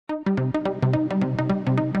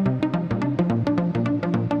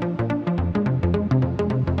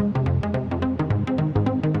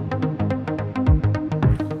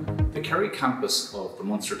campus of the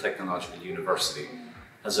Munster Technological University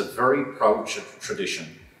has a very proud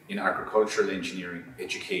tradition in agricultural engineering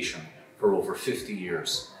education for over 50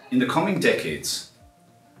 years. In the coming decades,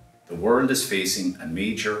 the world is facing a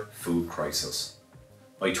major food crisis.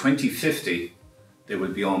 By 2050, there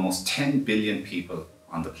will be almost 10 billion people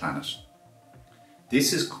on the planet.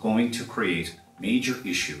 This is going to create major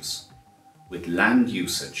issues with land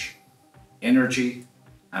usage, energy,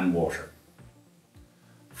 and water.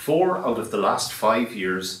 4 out of the last 5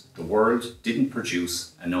 years, the world didn't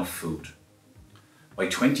produce enough food. By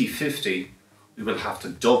 2050, we will have to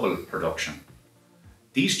double production.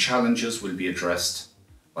 These challenges will be addressed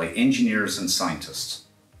by engineers and scientists.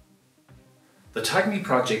 The TAgMI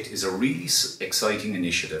project is a really exciting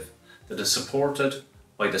initiative that is supported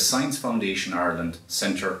by the Science Foundation Ireland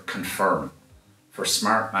Centre Confirm for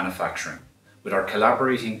Smart Manufacturing, with our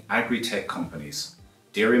collaborating agri-tech companies,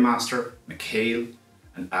 Dairymaster, McHale,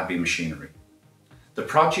 and TAgMI Machinery. The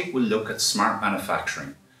project will look at smart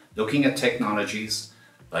manufacturing, looking at technologies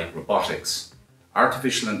like robotics,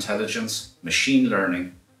 artificial intelligence, machine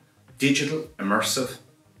learning, digital immersive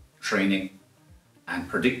training, and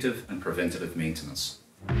predictive and preventative maintenance.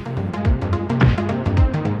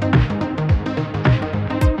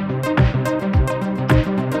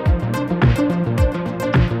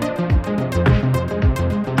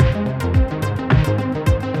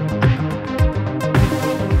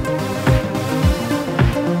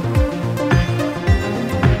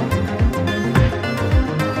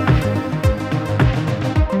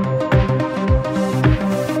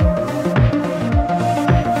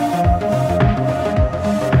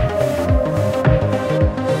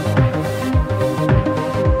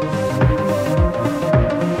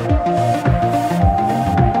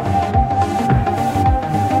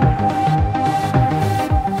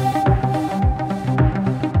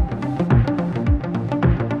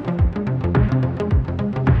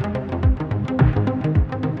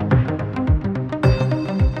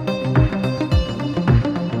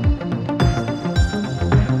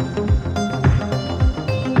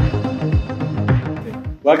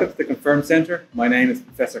 Welcome to the Confirm Centre. My name is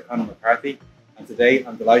Professor Conor McCarthy, and today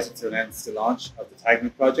I'm delighted to announce the launch of the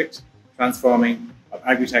TAgMI project, transforming of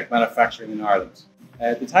agri-tech manufacturing in Ireland.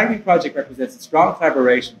 The TAgMI project represents a strong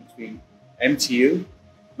collaboration between MTU,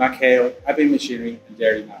 McHale, TAgMI Machinery and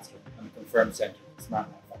Dairymaster and the Confirm Centre for Smart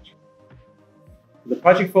Manufacturing. The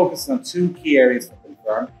project focuses on 2 key areas for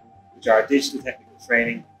Confirm, which are digital technical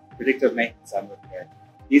training, predictive maintenance and repair.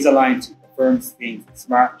 These align to Confirm's themes of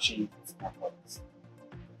smart machines and smart products.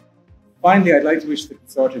 Finally, I'd like to wish the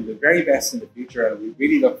consortium the very best in the future, and we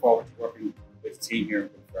really look forward to working with the team here in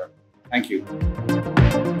Confirm. Thank you.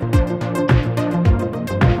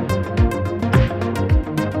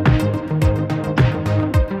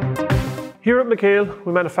 Here at McHale,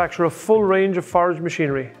 we manufacture a full range of forage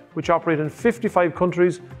machinery, which operate in 55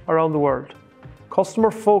 countries around the world.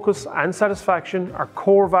 Customer focus and satisfaction are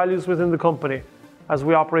core values within the company, as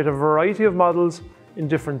we operate a variety of models in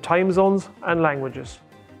different time zones and languages.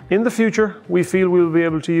 In the future, we feel we will be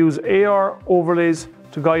able to use AR overlays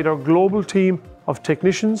to guide our global team of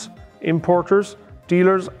technicians, importers,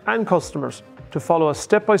 dealers and customers to follow a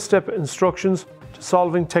step-by-step instructions to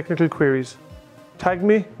solving technical queries.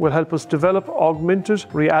 TAgMI will help us develop augmented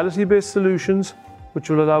reality-based solutions which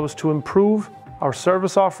will allow us to improve our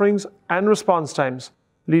service offerings and response times,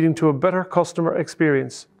 leading to a better customer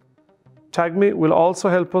experience. TAgMI will also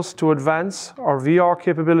help us to advance our VR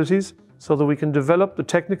capabilities so that we can develop the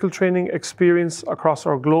technical training experience across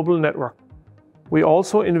our global network. We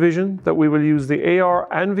also envision that we will use the AR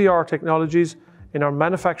and VR technologies in our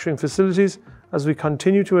manufacturing facilities as we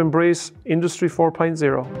continue to embrace Industry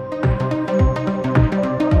 4.0.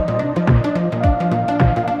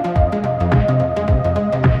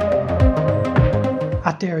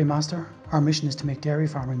 At Dairymaster, our mission is to make dairy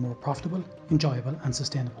farming more profitable, enjoyable and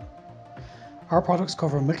sustainable. Our products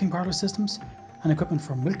cover milking parlour systems and equipment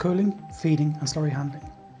for milk cooling, feeding and slurry handling,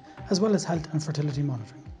 as well as health and fertility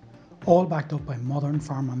monitoring, all backed up by modern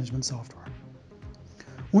farm management software.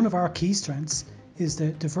 One of our key strengths is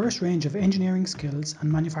the diverse range of engineering skills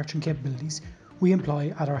and manufacturing capabilities we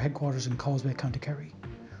employ at our headquarters in Causeway, County Kerry,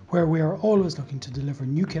 where we are always looking to deliver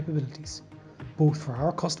new capabilities, both for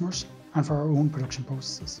our customers and for our own production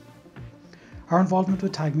processes. Our involvement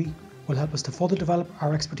with TAgMI will help us to further develop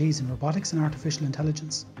our expertise in robotics and artificial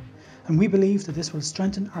intelligence, and we believe that this will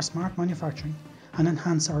strengthen our smart manufacturing and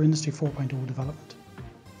enhance our Industry 4.0 development.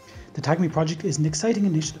 The TAgMI project is an exciting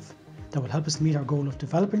initiative that will help us meet our goal of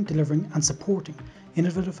developing, delivering and supporting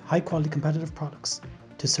innovative, high-quality competitive products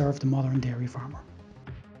to serve the modern dairy farmer.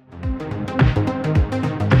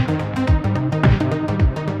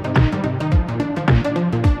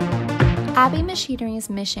 TAgMI Machinery's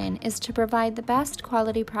mission is to provide the best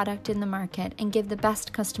quality product in the market and give the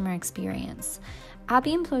best customer experience.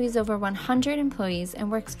 ABBY employs over 100 employees and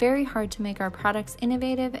works very hard to make our products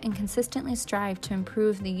innovative and consistently strive to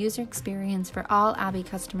improve the user experience for all ABBY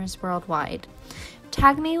customers worldwide.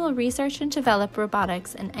 TAgMI will research and develop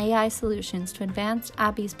robotics and AI solutions to advance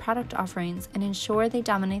ABBY's product offerings and ensure they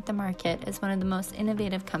dominate the market as one of the most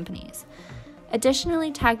innovative companies.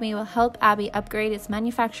 Additionally, TAgMI will help ABBY upgrade its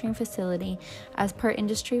manufacturing facility as per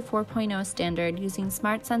Industry 4.0 standard using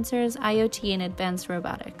smart sensors, IoT, and advanced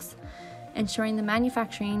robotics, ensuring the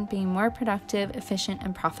manufacturing being more productive, efficient,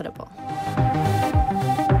 and profitable.